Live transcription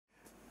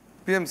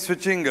PM,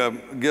 switching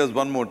gears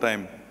one more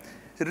time.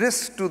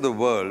 Risk to the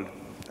world,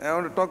 I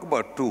want to talk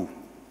about two.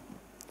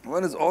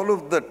 One is all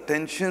of the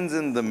tensions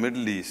in the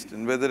Middle East,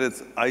 and whether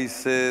it's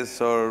ISIS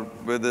or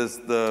whether it's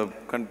the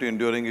country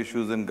enduring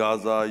issues in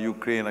Gaza,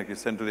 Ukraine, like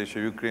Central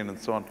Asia, Ukraine, and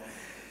so on.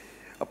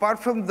 Apart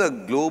from the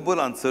global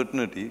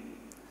uncertainty,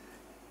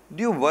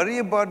 do you worry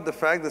about the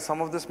fact that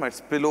some of this might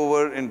spill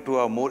over into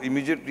a more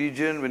immediate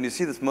region? When you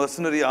see this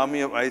mercenary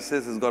army of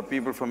ISIS has got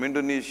people from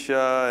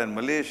Indonesia and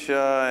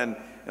Malaysia,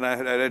 and I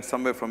read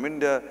somewhere from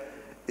India.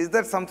 Is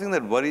that something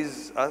that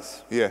worries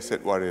us? Yes,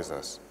 it worries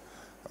us.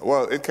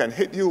 Well, it can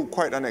hit you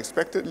quite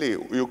unexpectedly.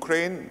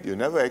 Ukraine, you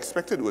never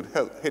expected would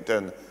hit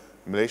a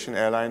Malaysian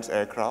Airlines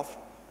aircraft.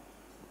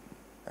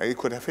 It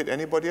could have hit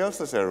anybody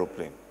else's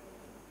aeroplane.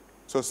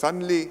 So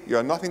suddenly, you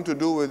have nothing to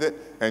do with it,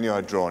 and you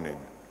are drawn in.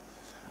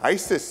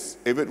 ISIS,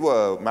 if it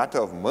were a matter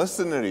of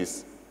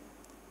mercenaries,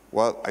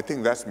 well, I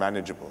think that's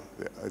manageable.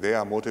 They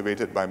are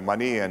motivated by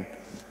money, and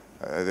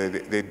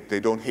they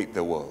don't hate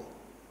the world.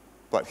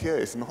 But here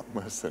it's not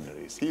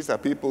mercenaries. These are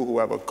people who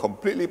have a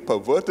completely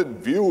perverted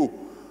view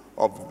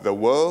of the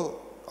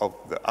world, of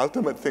the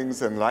ultimate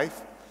things in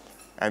life,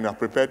 and are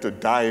prepared to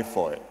die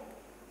for it.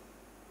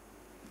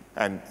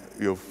 And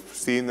you've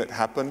seen it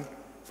happen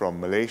from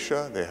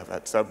Malaysia.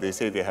 They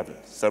say they have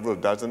several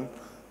dozen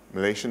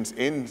Malaysians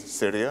in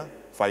Syria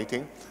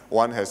fighting.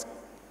 One has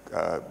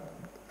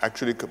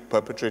actually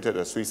perpetrated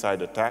a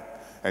suicide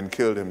attack and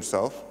killed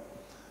himself.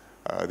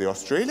 The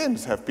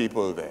Australians have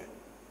people there,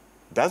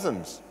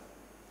 dozens.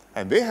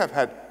 And they have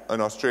had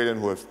an Australian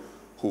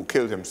who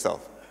killed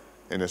himself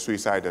in a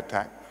suicide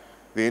attack.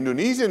 The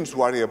Indonesians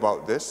worry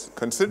about this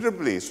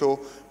considerably. So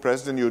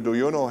President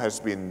Yudhoyono has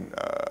been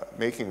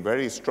making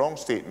very strong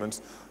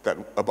statements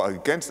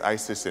against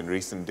ISIS in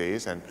recent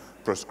days and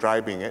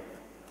proscribing it,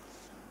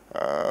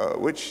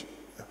 which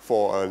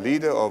for a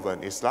leader of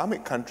an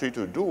Islamic country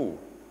to do,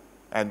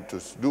 and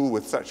to do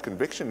with such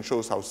conviction,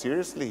 shows how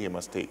seriously he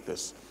must take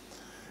this.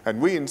 And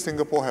we in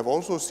Singapore have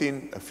also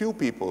seen a few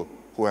people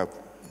who have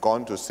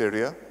gone to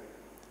Syria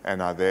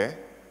and are there,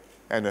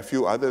 and a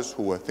few others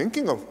who were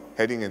thinking of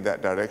heading in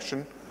that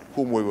direction,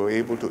 whom we were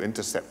able to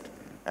intercept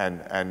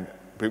and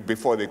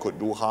before they could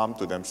do harm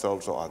to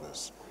themselves or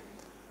others.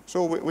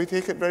 So we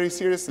take it very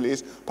seriously.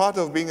 It's part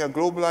of being a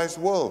globalized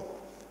world.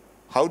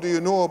 How do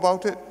you know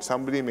about it?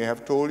 Somebody may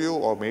have told you,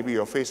 or maybe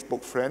your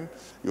Facebook friend.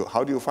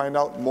 How do you find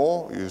out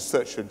more? You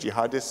search the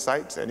jihadist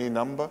sites, any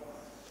number,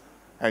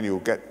 and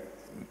you get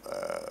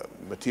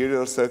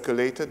material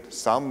circulated,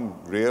 some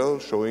real,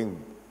 showing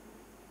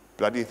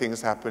bloody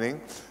things happening,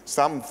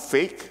 some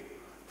fake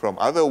from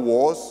other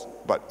wars,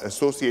 but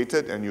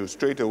associated, and you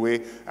straight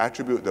away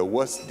attribute the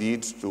worst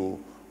deeds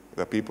to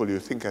the people you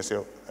think as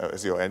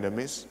your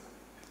enemies.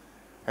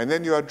 And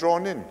then you are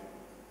drawn in.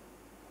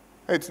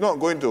 It's not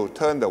going to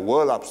turn the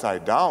world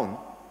upside down,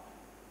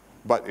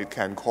 but it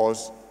can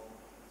cause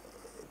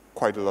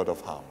quite a lot of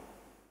harm.